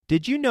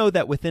Did you know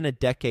that within a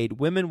decade,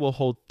 women will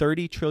hold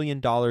 $30 trillion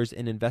in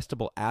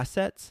investable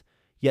assets?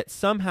 Yet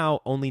somehow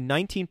only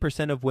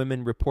 19% of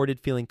women reported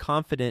feeling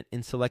confident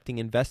in selecting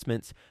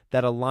investments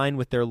that align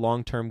with their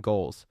long-term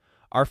goals.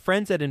 Our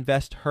friends at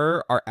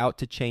InvestHer are out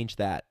to change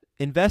that.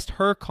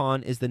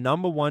 InvestHerCon is the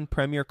 #1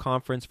 premier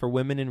conference for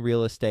women in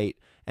real estate,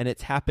 and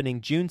it's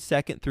happening June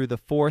 2nd through the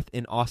 4th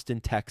in Austin,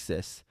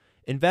 Texas.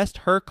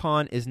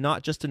 InvestHerCon is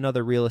not just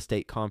another real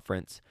estate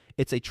conference.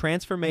 It's a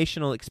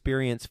transformational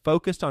experience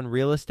focused on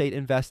real estate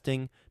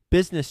investing,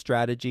 business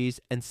strategies,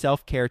 and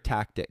self-care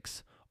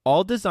tactics,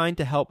 all designed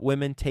to help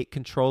women take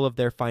control of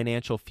their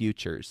financial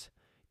futures.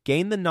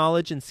 Gain the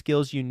knowledge and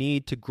skills you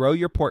need to grow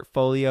your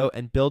portfolio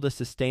and build a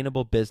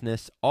sustainable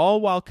business,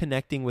 all while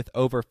connecting with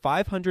over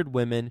 500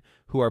 women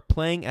who are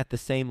playing at the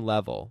same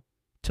level.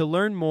 To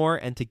learn more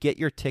and to get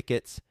your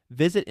tickets,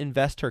 visit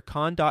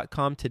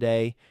InvestHerCon.com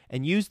today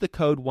and use the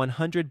code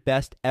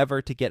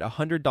 100BESTEVER to get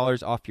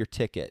 $100 off your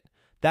ticket.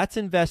 That's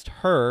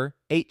InvestHer,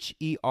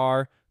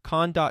 H-E-R,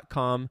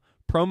 con.com,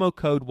 promo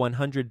code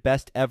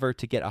 100BESTEVER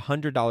to get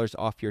 $100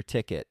 off your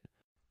ticket.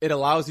 It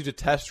allows you to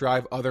test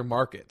drive other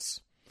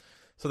markets.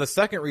 So the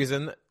second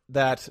reason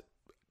that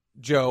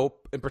Joe,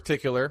 in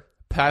particular,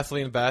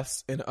 passively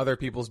invests in other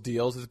people's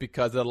deals is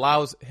because it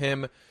allows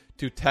him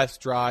to test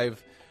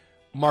drive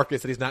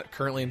markets that he's not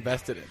currently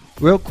invested in.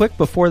 Real quick,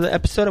 before the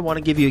episode, I want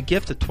to give you a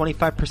gift of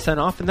 25%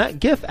 off, and that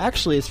gift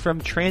actually is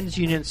from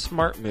TransUnion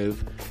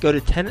SmartMove. Go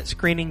to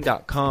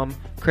tenantscreening.com,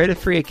 create a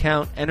free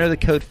account, enter the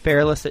code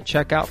FAIRLESS at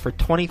checkout for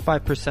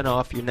 25%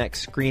 off your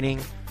next screening.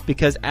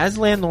 Because as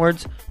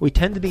landlords, we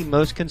tend to be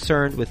most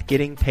concerned with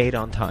getting paid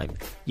on time.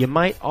 You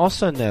might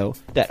also know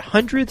that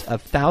hundreds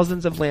of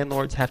thousands of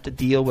landlords have to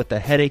deal with the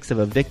headaches of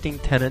evicting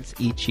tenants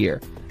each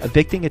year.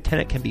 Evicting a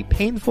tenant can be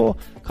painful,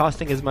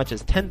 costing as much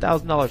as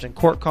 $10,000 in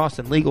court costs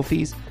and legal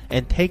fees,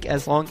 and take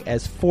as long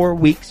as 4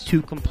 weeks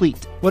to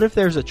complete. What if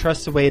there's a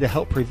trusted way to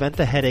help prevent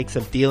the headaches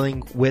of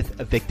dealing with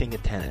evicting a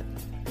tenant?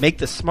 Make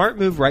the smart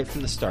move right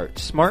from the start.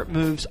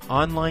 SmartMove's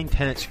online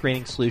tenant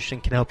screening solution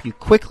can help you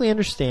quickly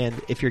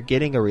understand if you're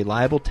getting a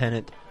reliable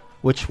tenant,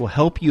 which will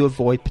help you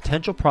avoid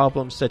potential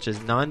problems such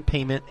as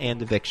non-payment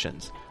and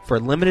evictions. For a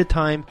limited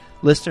time,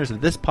 listeners of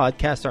this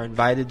podcast are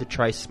invited to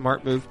try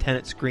SmartMove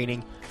tenant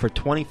screening for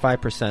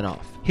 25%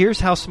 off.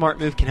 Here's how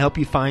SmartMove can help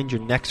you find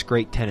your next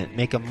great tenant.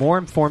 Make a more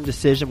informed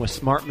decision with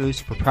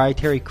SmartMove's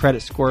proprietary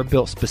credit score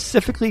built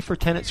specifically for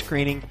tenant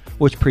screening,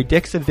 which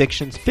predicts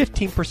evictions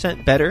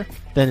 15% better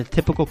than a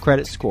typical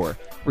credit score.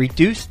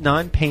 Reduce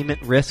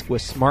non-payment risk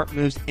with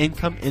SmartMove's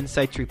Income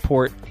Insights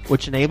report,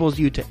 which enables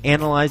you to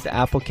analyze the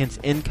applicant's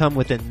income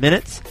within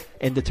minutes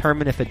and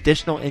determine if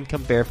additional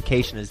income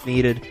verification is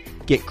needed.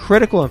 Get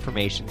critical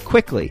information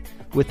quickly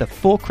with a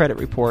full credit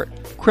report,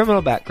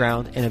 criminal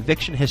background, and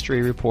eviction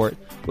history report.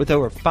 With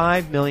over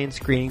 5 million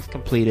screenings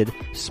completed,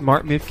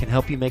 SmartMove can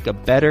help you make a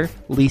better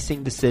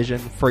leasing decision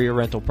for your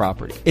rental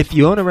property. If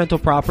you own a rental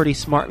property,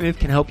 SmartMove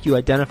can help you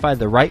identify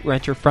the right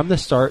renter from the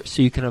start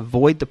so you can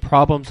avoid the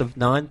problems of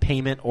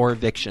non-payment or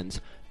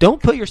evictions.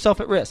 Don't put yourself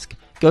at risk.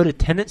 Go to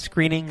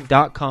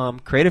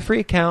tenantscreening.com, create a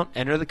free account,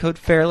 enter the code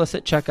FAIRLESS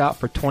at checkout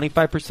for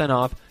 25%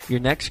 off your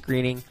next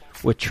screening.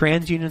 With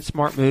TransUnion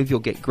SmartMove, you'll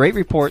get great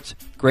reports,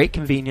 great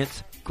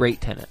convenience,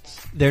 great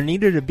tenants. There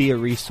needed to be a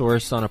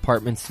resource on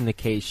apartment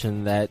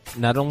syndication that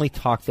not only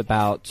talked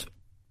about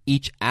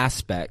each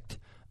aspect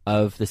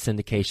of the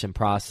syndication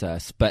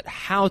process, but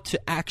how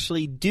to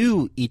actually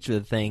do each of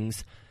the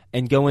things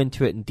and go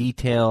into it in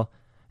detail.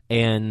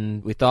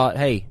 And we thought,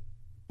 hey,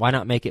 why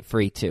not make it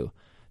free too?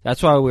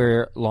 That's why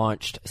we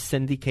launched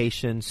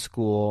Syndication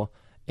School,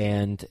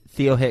 and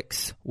Theo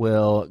Hicks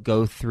will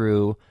go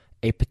through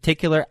a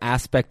particular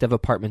aspect of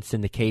apartment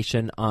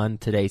syndication on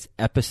today's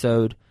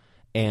episode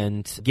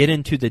and get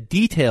into the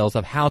details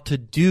of how to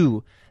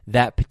do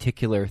that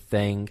particular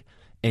thing.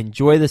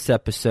 Enjoy this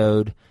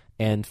episode,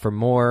 and for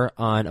more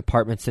on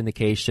apartment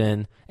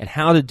syndication and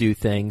how to do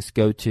things,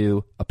 go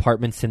to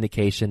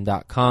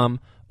apartmentsyndication.com,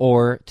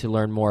 or to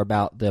learn more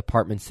about the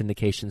Apartment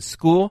Syndication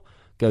School,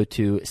 go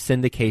to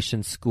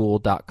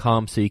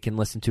syndicationschool.com so you can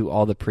listen to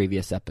all the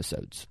previous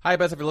episodes. Hi,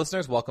 best of your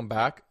listeners. Welcome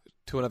back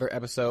to another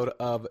episode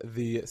of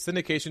the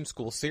Syndication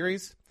School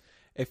series,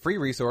 a free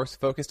resource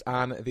focused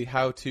on the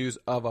how-tos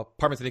of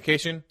apartment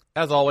syndication.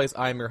 As always,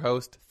 I am your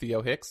host,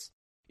 Theo Hicks.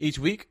 Each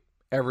week,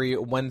 every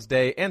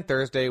Wednesday and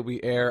Thursday,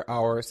 we air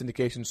our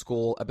Syndication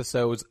School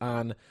episodes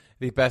on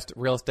the best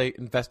real estate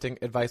investing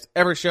advice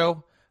ever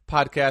show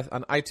podcast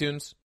on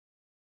iTunes.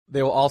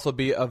 They will also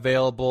be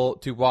available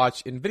to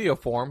watch in video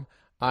form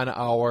on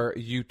our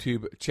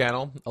YouTube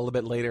channel a little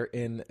bit later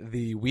in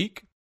the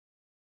week.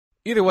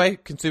 Either way,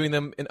 consuming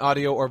them in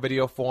audio or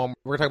video form,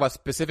 we're going to talk about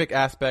specific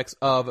aspects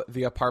of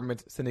the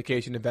apartment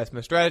syndication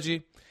investment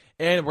strategy,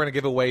 and we're going to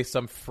give away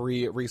some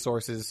free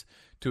resources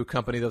to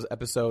accompany those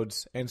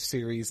episodes and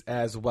series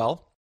as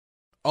well.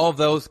 All of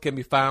those can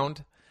be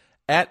found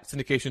at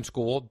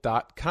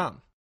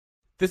syndicationschool.com.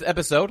 This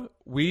episode,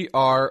 we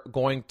are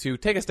going to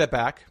take a step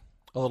back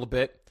a little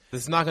bit.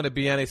 This is not going to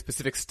be any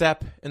specific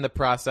step in the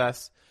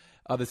process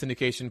of the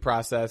syndication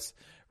process.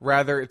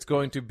 Rather, it's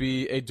going to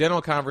be a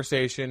general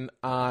conversation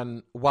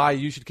on why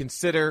you should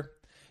consider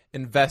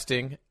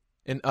investing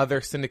in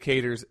other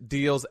syndicators'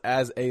 deals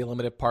as a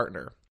limited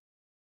partner.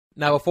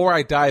 Now, before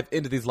I dive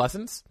into these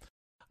lessons,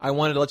 I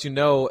wanted to let you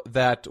know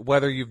that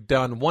whether you've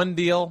done 1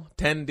 deal,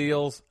 10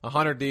 deals,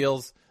 100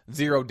 deals,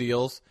 0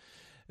 deals,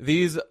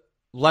 these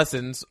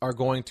lessons are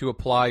going to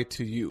apply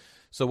to you.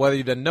 So whether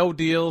you've done no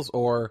deals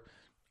or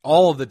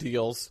all of the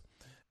deals,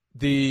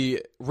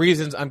 the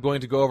reasons I'm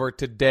going to go over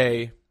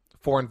today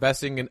for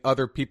investing in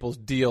other people's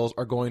deals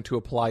are going to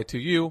apply to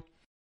you.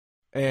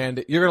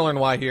 And you're going to learn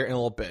why here in a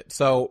little bit.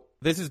 So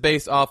this is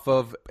based off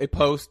of a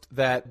post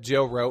that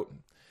Joe wrote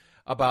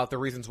about the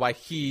reasons why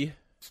he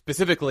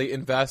specifically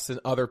invests in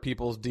other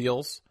people's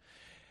deals.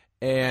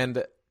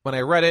 And when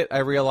I read it, I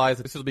realized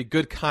that this will be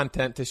good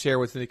content to share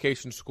with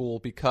Syndication School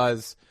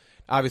because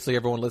obviously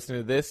everyone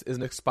listening to this is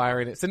an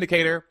aspiring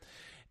syndicator.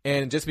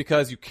 And just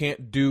because you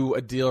can't do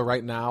a deal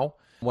right now,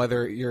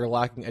 whether you're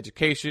lacking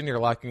education, you're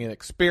lacking in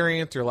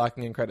experience, you're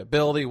lacking in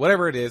credibility,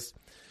 whatever it is,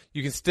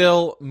 you can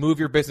still move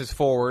your business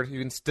forward. You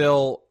can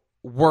still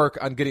work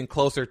on getting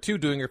closer to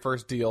doing your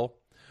first deal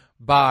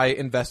by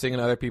investing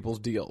in other people's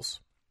deals.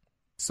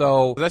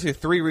 So there's actually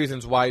 3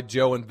 reasons why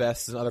Joe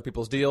invests in other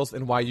people's deals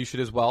and why you should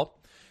as well.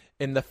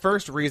 And the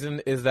first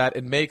reason is that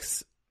it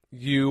makes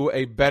you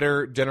a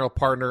better general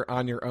partner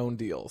on your own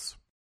deals.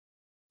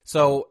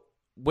 So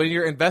when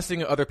you're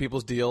investing in other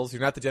people's deals,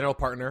 you're not the general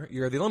partner,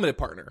 you're the limited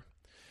partner.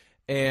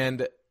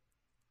 And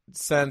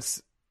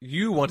since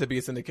you want to be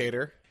a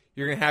syndicator,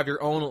 you're going to have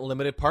your own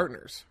limited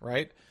partners,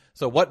 right?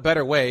 So what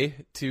better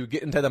way to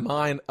get into the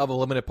mind of a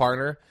limited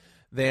partner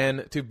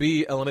than to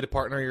be a limited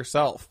partner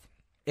yourself?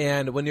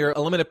 And when you're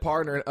a limited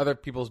partner in other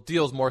people's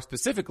deals, more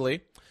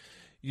specifically,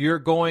 you're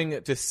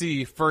going to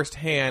see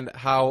firsthand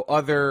how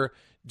other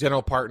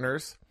general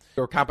partners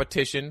or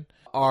competition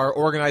are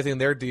organizing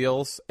their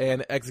deals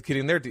and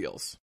executing their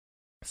deals.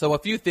 So a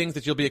few things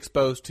that you'll be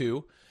exposed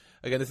to.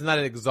 Again, this is not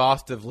an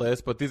exhaustive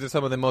list, but these are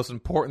some of the most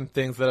important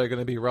things that are going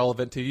to be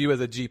relevant to you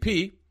as a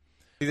GP.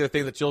 These are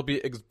things that you'll be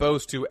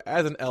exposed to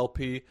as an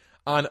LP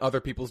on other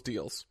people's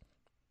deals.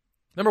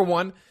 Number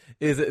 1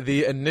 is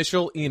the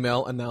initial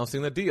email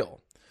announcing the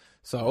deal.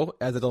 So,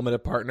 as a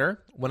limited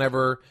partner,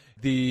 whenever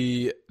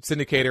the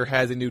syndicator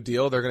has a new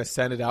deal, they're going to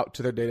send it out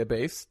to their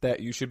database that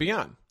you should be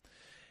on.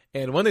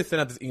 And when they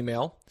send out this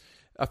email,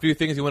 a few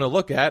things you want to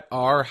look at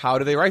are how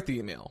do they write the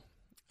email?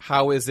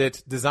 How is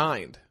it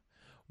designed?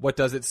 What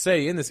does it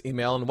say in this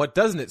email and what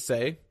doesn't it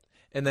say?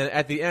 And then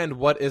at the end,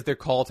 what is their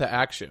call to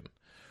action?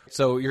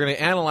 So you're going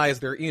to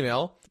analyze their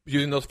email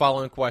using those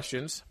following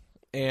questions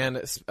and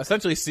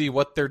essentially see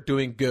what they're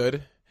doing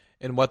good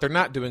and what they're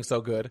not doing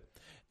so good.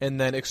 And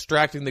then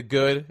extracting the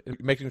good and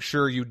making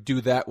sure you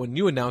do that when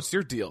you announce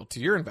your deal to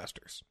your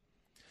investors.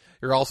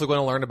 You're also going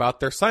to learn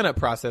about their sign-up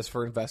process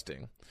for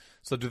investing.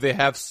 So do they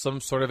have some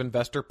sort of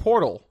investor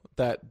portal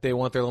that they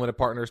want their limited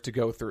partners to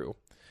go through?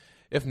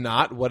 If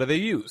not, what do they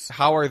use?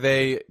 How are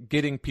they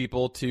getting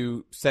people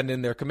to send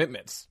in their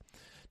commitments?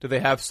 Do they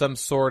have some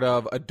sort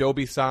of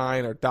Adobe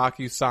sign or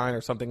DocuSign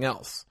or something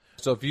else?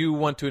 So if you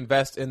want to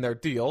invest in their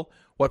deal,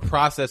 what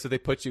process do they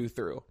put you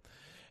through?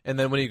 And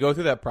then when you go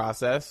through that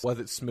process, was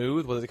it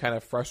smooth? Was it kind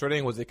of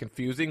frustrating? Was it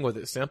confusing? Was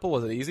it simple?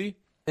 Was it easy?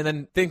 And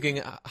then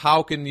thinking,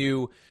 how can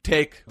you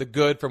take the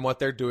good from what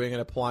they're doing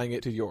and applying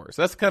it to yours?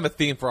 So that's kind of a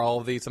theme for all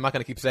of these. I'm not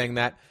going to keep saying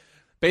that.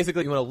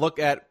 Basically, you want to look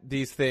at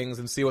these things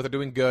and see what they're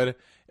doing good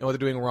and what they're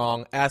doing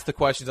wrong, ask the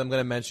questions I'm going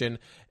to mention,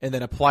 and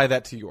then apply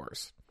that to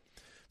yours.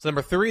 So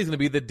number 3 is going to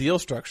be the deal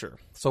structure.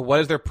 So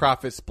what is their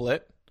profit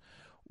split?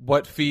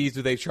 What fees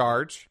do they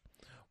charge?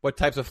 What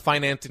types of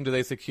financing do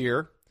they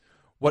secure?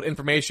 What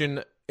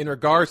information in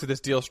regards to this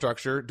deal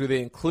structure do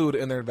they include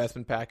in their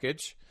investment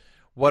package?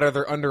 What are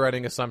their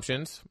underwriting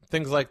assumptions?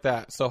 Things like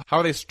that. So how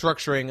are they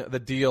structuring the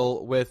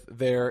deal with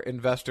their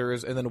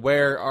investors? And then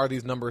where are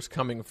these numbers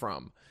coming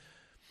from?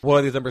 What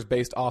are these numbers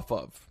based off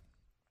of?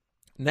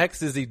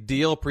 Next is the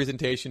deal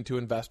presentation to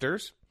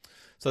investors.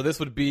 So this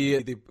would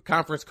be the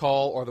conference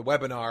call or the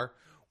webinar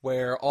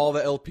where all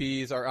the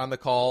LPs are on the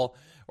call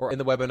or in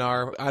the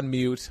webinar on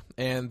mute,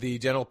 and the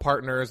general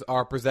partners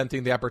are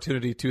presenting the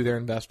opportunity to their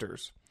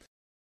investors.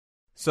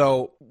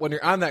 So when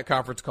you're on that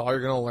conference call,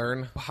 you're going to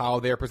learn how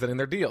they're presenting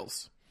their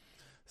deals.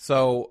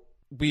 So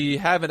we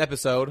have an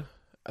episode,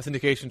 a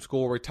syndication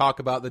school, where we talk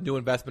about the new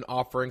investment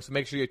offering. So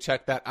make sure you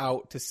check that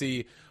out to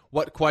see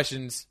what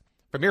questions,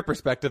 from your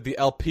perspective, the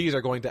LPs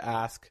are going to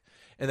ask,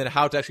 and then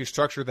how to actually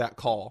structure that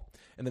call,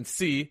 and then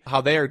see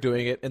how they are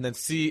doing it, and then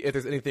see if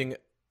there's anything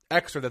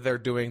extra that they're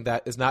doing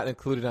that is not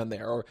included on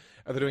there, or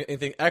are they doing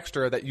anything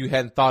extra that you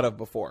hadn't thought of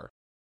before.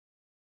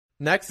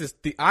 Next is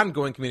the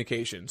ongoing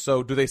communication.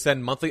 So do they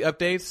send monthly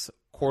updates,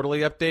 quarterly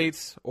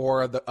updates,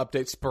 or are the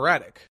updates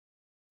sporadic?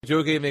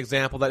 Joe gave an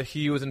example that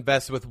he was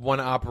invested with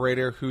one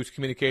operator whose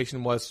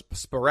communication was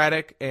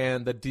sporadic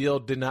and the deal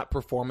did not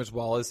perform as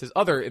well as his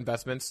other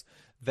investments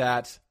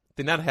that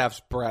did not have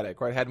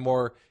sporadic, right? Had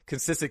more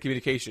consistent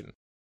communication.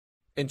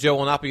 And Joe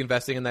will not be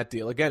investing in that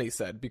deal again, he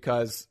said,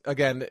 because,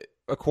 again,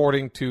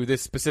 according to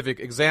this specific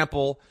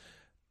example,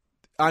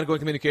 ongoing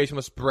communication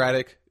was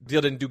sporadic.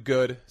 Deal didn't do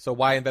good, so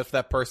why invest for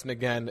that person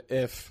again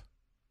if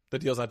the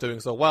deal's not doing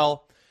so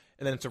well?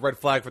 And then it's a red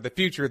flag for the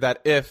future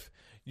that if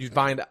you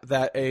find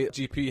that a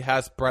GP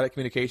has sporadic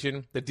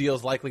communication, the deal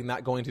is likely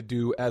not going to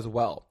do as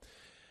well.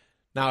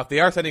 Now, if they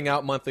are sending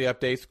out monthly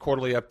updates,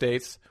 quarterly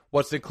updates,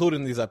 what's included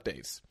in these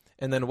updates?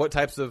 And then what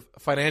types of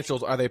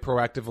financials are they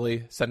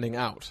proactively sending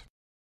out?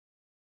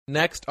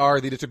 Next are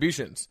the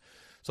distributions.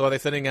 So are they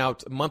sending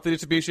out monthly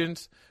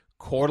distributions,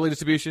 quarterly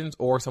distributions,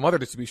 or some other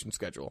distribution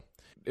schedule?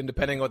 And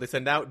depending on what they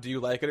send out, do you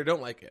like it or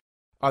don't like it?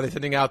 Are they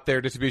sending out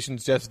their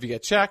distributions just via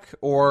check,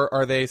 or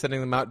are they sending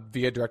them out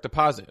via direct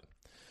deposit?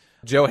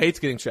 Joe hates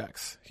getting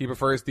checks. He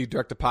prefers the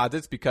direct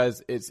deposits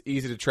because it's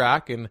easy to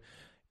track and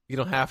you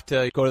don't have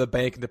to go to the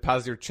bank and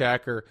deposit your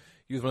check or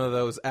use one of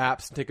those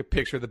apps and take a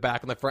picture of the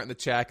back and the front of the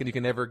check, and you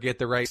can never get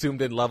the right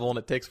zoomed in level, and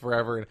it takes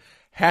forever. And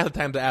half the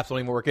time the apps don't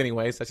even work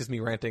anyways. That's just me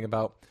ranting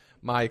about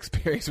my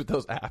experience with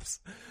those apps.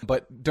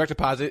 But direct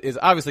deposit is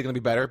obviously going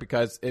to be better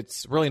because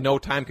it's really no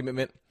time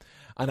commitment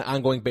on an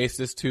ongoing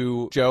basis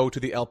to Joe, to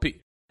the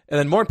LP. And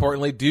then more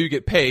importantly, do you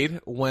get paid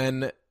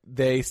when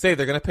they say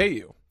they're going to pay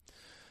you?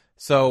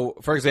 So,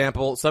 for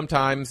example,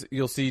 sometimes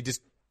you'll see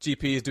just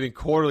GPs doing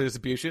quarterly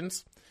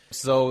distributions.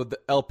 So the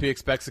LP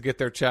expects to get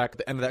their check at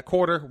the end of that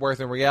quarter,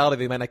 whereas in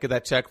reality, they might not get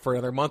that check for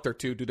another month or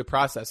two due to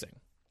processing.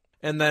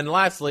 And then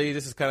lastly,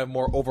 this is kind of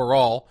more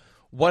overall,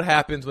 what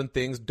happens when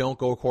things don't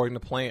go according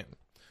to plan?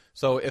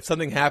 So if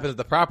something happens at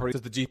the property,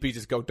 does the GP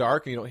just go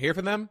dark and you don't hear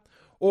from them?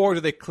 Or do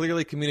they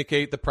clearly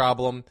communicate the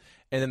problem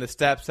and then the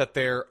steps that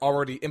they're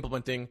already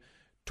implementing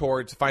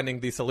towards finding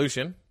the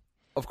solution?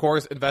 Of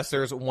course,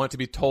 investors want to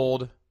be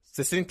told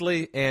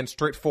succinctly and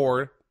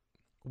straightforward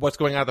what's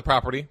going on at the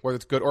property, whether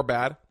it's good or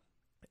bad.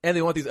 And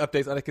they want these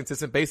updates on a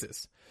consistent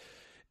basis.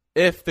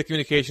 If the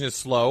communication is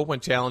slow when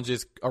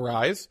challenges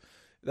arise,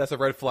 that's a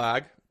red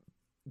flag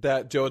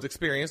that Joe has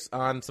experienced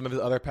on some of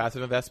his other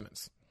passive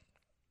investments.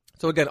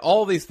 So again,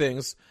 all of these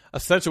things,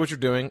 essentially what you're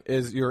doing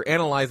is you're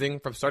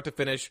analyzing from start to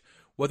finish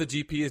what the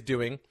GP is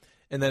doing.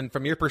 And then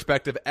from your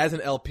perspective as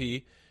an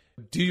LP,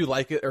 do you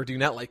like it or do you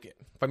not like it?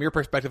 From your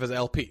perspective as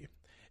LP.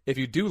 If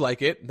you do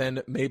like it,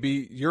 then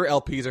maybe your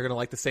LPs are going to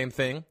like the same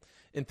thing.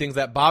 And things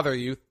that bother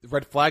you,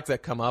 red flags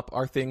that come up,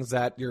 are things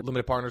that your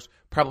limited partners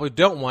probably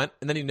don't want,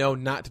 and then you know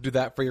not to do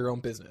that for your own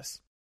business.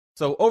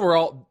 So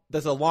overall,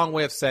 that's a long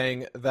way of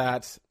saying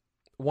that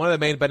one of the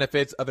main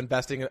benefits of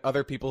investing in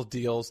other people's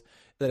deals is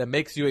that it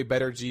makes you a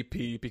better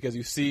GP because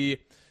you see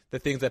the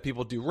things that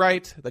people do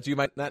right that you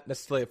might not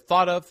necessarily have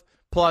thought of,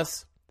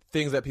 plus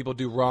things that people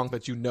do wrong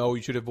that you know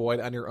you should avoid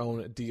on your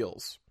own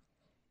deals.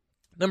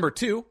 Number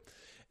 2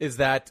 is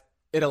that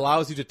it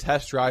allows you to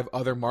test drive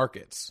other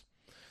markets.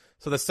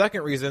 So the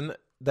second reason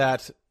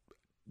that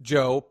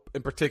Joe,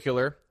 in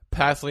particular,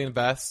 passively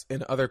invests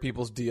in other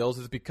people's deals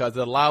is because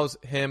it allows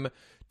him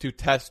to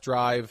test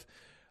drive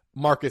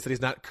markets that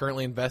he's not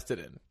currently invested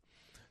in.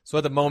 So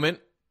at the moment,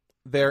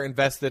 they're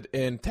invested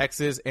in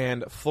Texas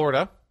and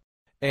Florida.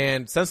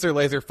 And since they're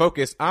laser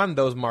focused on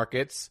those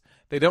markets,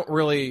 they don't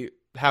really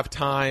have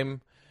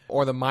time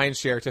or the mind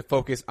share to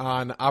focus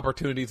on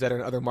opportunities that are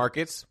in other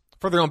markets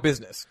for their own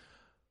business.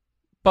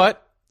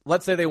 But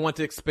let's say they want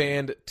to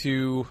expand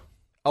to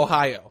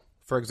Ohio,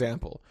 for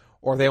example,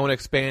 or they want to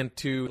expand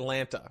to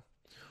Atlanta.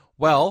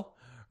 Well,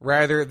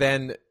 rather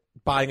than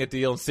buying a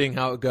deal and seeing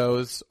how it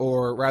goes,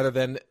 or rather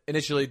than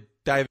initially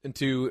dive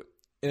into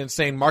an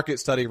insane market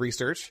study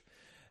research,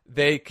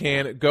 they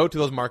can go to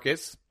those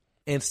markets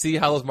and see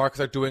how those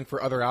markets are doing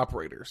for other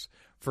operators,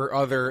 for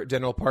other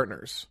general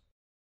partners.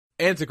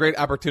 And it's a great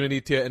opportunity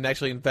to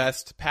actually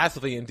invest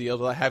passively in deals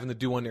without having to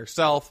do one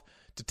yourself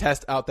to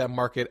test out that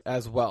market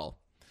as well.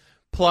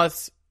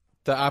 Plus,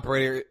 the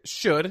operator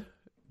should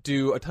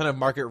do a ton of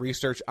market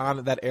research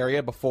on that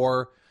area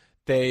before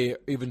they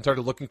even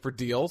started looking for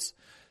deals.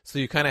 So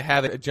you kind of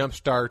have a jump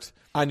start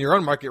on your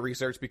own market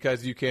research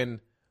because you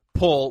can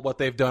pull what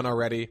they've done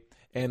already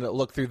and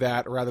look through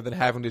that rather than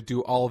having to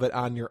do all of it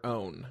on your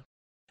own.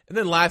 And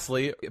then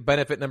lastly,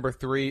 benefit number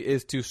 3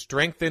 is to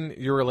strengthen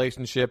your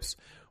relationships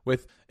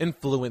with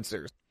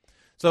influencers.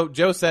 So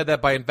Joe said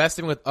that by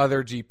investing with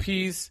other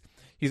GPs,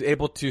 he's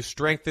able to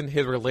strengthen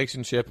his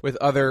relationship with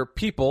other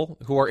people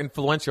who are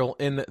influential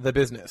in the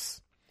business,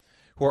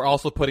 who are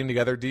also putting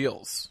together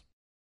deals.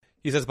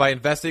 He says by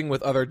investing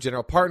with other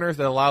general partners,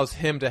 that allows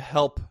him to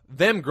help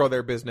them grow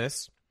their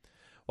business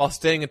while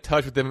staying in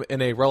touch with them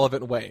in a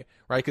relevant way,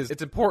 right? Because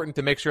it's important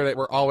to make sure that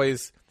we're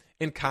always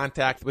in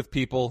contact with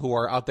people who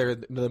are out there,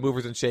 the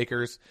movers and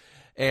shakers.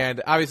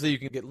 And obviously you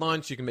can get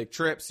lunch, you can make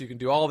trips, you can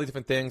do all these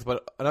different things,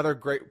 but another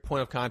great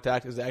point of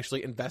contact is to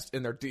actually invest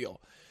in their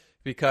deal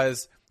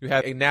because you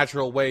have a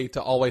natural way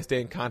to always stay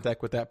in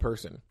contact with that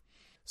person.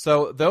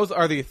 So those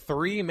are the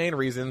 3 main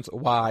reasons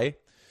why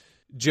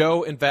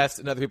Joe invests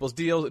in other people's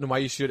deals and why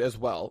you should as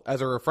well. As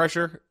a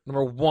refresher,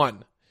 number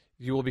 1,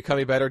 you will become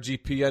a better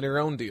GP on your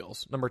own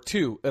deals. Number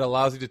 2, it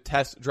allows you to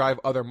test drive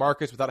other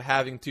markets without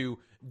having to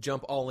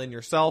jump all in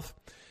yourself.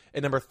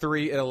 And number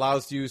 3, it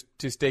allows you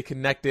to stay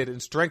connected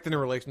and strengthen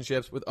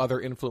relationships with other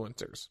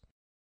influencers.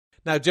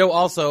 Now, Joe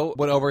also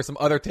went over some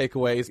other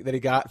takeaways that he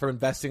got from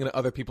investing in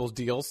other people's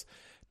deals.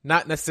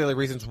 Not necessarily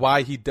reasons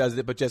why he does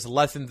it, but just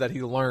lessons that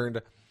he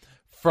learned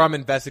from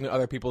investing in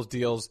other people's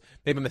deals,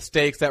 maybe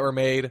mistakes that were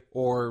made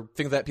or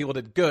things that people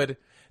did good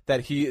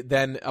that he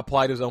then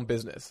applied to his own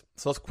business.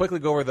 So let's quickly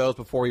go over those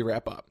before we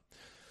wrap up.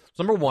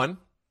 So number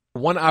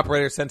one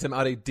operator sent him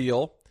out a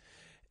deal,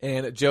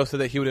 and Joe said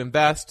that he would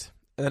invest.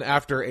 And then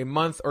after a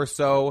month or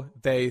so,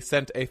 they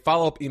sent a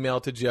follow-up email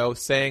to Joe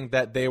saying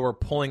that they were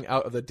pulling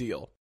out of the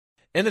deal.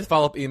 In this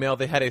follow-up email,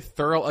 they had a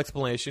thorough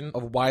explanation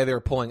of why they were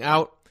pulling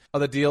out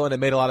of the deal, and it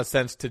made a lot of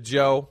sense to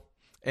Joe.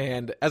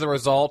 And as a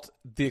result,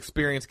 the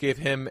experience gave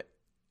him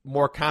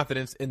more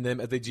confidence in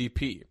them as a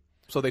GP.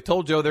 So they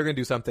told Joe they're going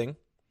to do something,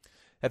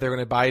 that they're going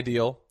to buy a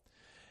deal.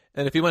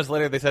 And a few months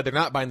later, they said they're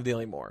not buying the deal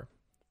anymore.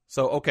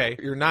 So, okay,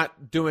 you're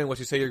not doing what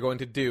you say you're going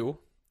to do,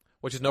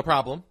 which is no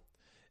problem,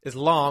 as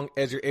long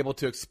as you're able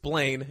to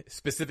explain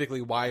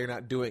specifically why you're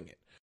not doing it.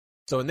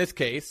 So in this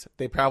case,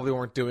 they probably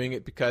weren't doing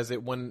it because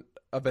it wouldn't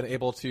have been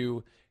able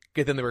to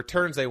get them the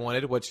returns they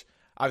wanted, which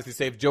obviously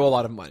saved Joe a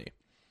lot of money.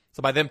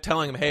 So by them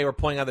telling him, hey, we're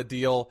pulling out of the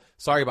deal,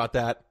 sorry about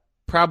that,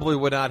 probably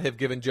would not have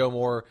given Joe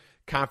more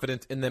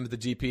confidence in them as the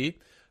GP.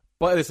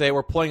 But they say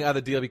we're pulling out of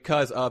the deal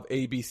because of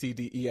A, B, C,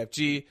 D, E, F,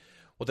 G.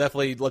 We'll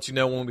definitely let you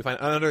know when we find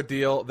another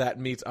deal that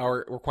meets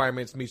our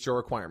requirements, meets your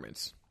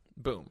requirements.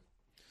 Boom.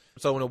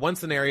 So in one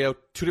scenario,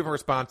 two different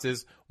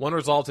responses. One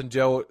results in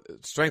Joe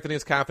strengthening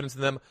his confidence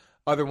in them.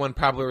 Other one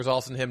probably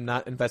results in him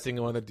not investing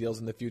in one of their deals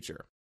in the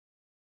future.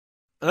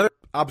 Another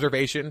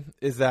observation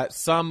is that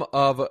some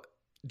of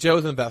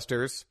Joe's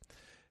investors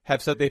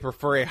have said they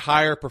prefer a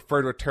higher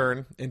preferred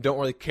return and don't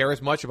really care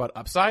as much about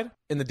upside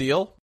in the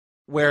deal,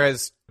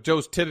 whereas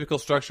Joe's typical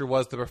structure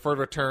was the preferred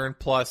return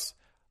plus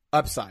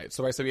upside.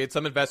 So we had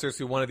some investors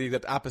who wanted the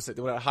exact opposite.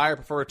 They wanted a higher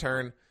preferred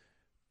return,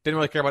 didn't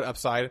really care about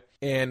upside,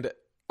 and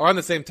around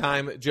the same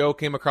time, Joe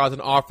came across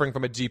an offering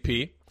from a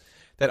GP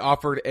that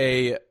offered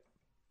a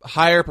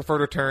higher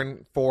preferred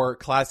return for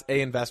Class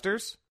A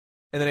investors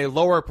and then a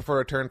lower preferred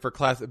return for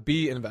Class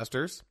B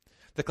investors.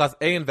 The Class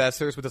A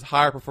investors with this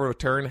higher preferred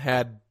return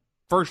had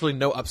virtually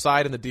no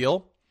upside in the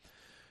deal.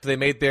 So they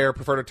made their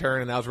preferred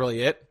return, and that was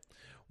really it.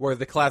 Where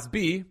the Class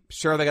B,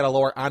 sure, they got a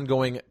lower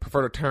ongoing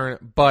preferred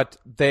return, but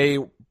they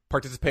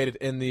participated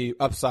in the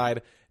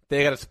upside.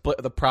 They got to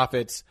split the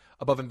profits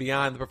above and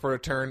beyond the preferred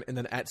return and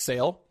then at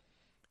sale.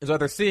 And so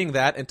after seeing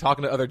that and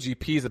talking to other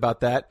GPs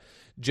about that,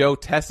 Joe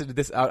tested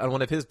this out on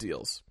one of his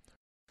deals.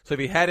 So if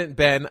he hadn't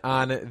been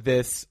on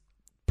this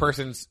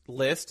person's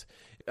list,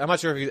 I'm not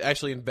sure if he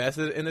actually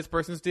invested in this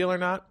person's deal or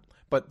not,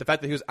 but the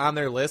fact that he was on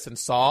their list and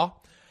saw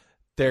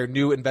their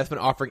new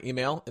investment offering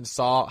email and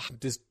saw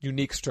this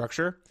unique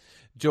structure,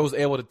 Joe was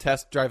able to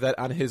test drive that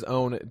on his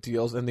own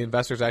deals, and the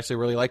investors actually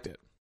really liked it.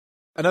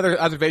 Another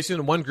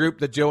observation, one group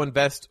that Joe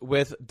invests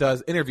with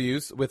does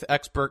interviews with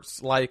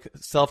experts like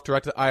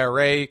self-directed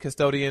IRA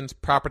custodians,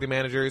 property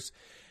managers,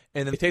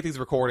 and then they take these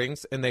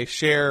recordings and they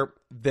share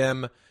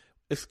them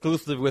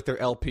exclusively with their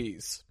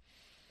LPs.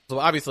 So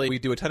obviously we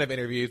do a ton of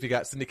interviews. We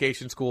got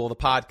Syndication School, the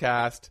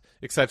podcast,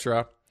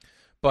 etc.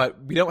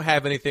 But we don't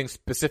have anything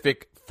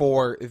specific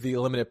for the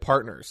limited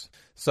partners.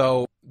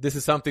 So this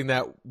is something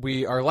that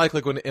we are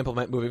likely going to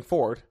implement moving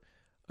forward.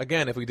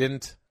 Again, if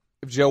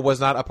Joe was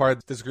not a part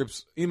of this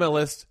group's email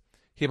list,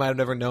 he might have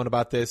never known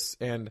about this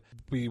and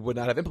we would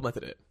not have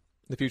implemented it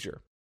in the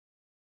future.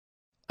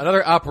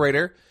 Another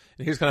operator,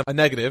 and here's kind of a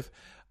negative,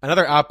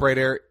 another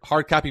operator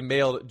hard copy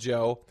mailed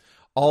Joe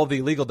all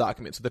the legal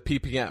documents, the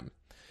PPM,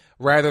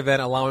 rather than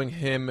allowing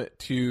him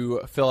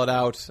to fill it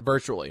out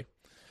virtually.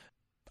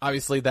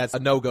 Obviously, that's a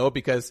no-go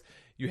because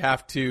you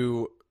have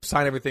to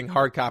sign everything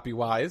hard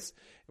copy-wise,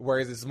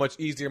 whereas it's much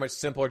easier, much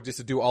simpler just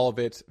to do all of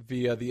it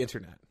via the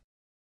internet.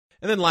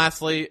 And then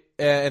lastly,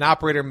 an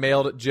operator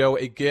mailed Joe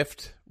a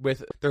gift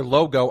with their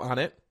logo on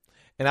it.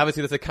 And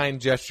obviously that's a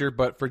kind gesture,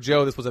 but for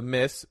Joe this was a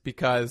miss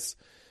because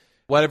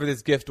whatever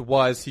this gift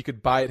was, he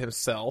could buy it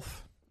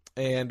himself.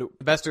 And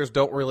investors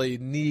don't really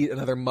need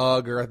another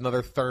mug or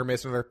another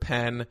thermos or another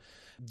pen.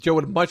 Joe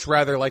would much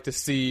rather like to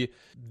see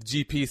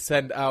GP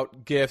send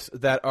out gifts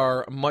that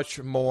are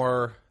much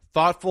more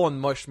thoughtful and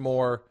much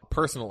more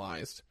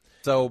personalized.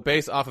 So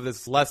based off of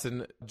this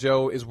lesson,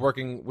 Joe is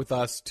working with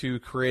us to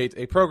create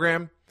a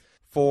program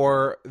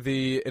for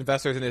the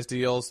investors in his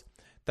deals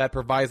that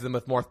provides them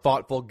with more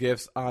thoughtful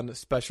gifts on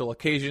special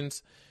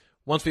occasions.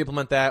 Once we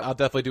implement that, I'll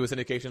definitely do a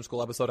Syndication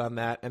School episode on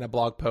that and a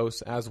blog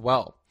post as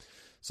well.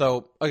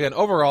 So again,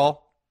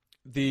 overall,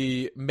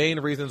 the main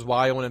reasons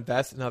why I want to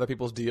invest in other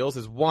people's deals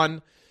is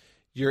 1,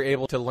 you're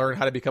able to learn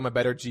how to become a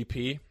better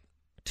GP.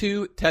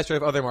 2, test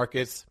drive other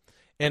markets.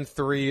 And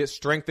 3,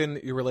 strengthen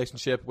your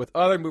relationship with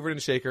other movers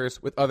and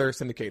shakers, with other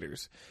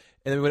syndicators.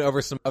 And then we went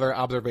over some other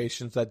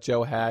observations that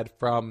Joe had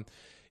from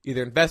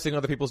either investing in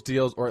other people's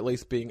deals or at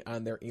least being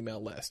on their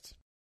email list.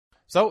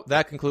 So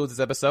that concludes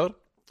this episode.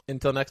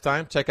 Until next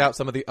time, check out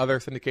some of the other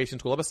Syndication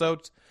School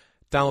episodes.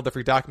 Download the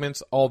free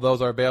documents. All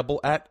those are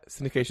available at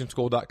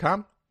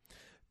syndicationschool.com.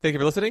 Thank you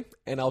for listening,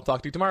 and I'll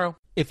talk to you tomorrow.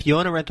 If you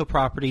own a rental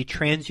property,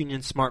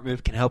 TransUnion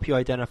SmartMove can help you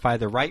identify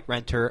the right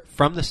renter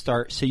from the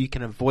start so you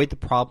can avoid the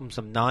problems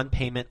of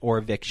non-payment or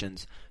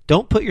evictions.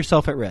 Don't put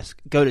yourself at risk.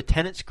 Go to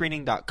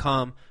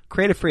tenantscreening.com,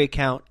 create a free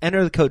account,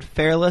 enter the code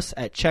FAIRLESS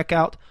at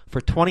checkout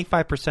for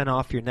 25%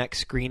 off your next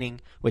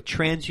screening. With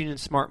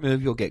TransUnion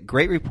SmartMove, you'll get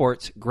great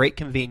reports, great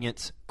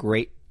convenience,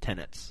 great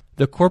tenants.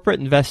 The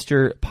Corporate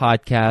Investor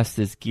podcast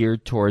is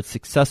geared towards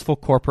successful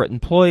corporate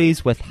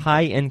employees with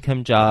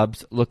high-income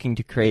jobs looking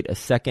to create a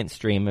second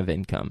stream of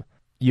income.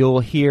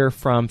 You'll hear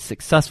from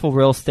successful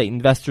real estate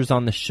investors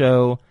on the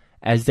show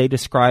as they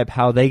describe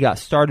how they got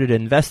started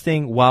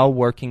investing while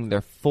working their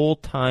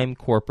full-time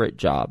corporate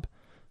job.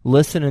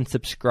 Listen and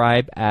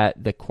subscribe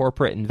at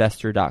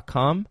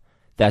thecorporateinvestor.com.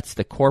 That's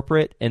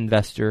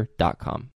thecorporateinvestor.com.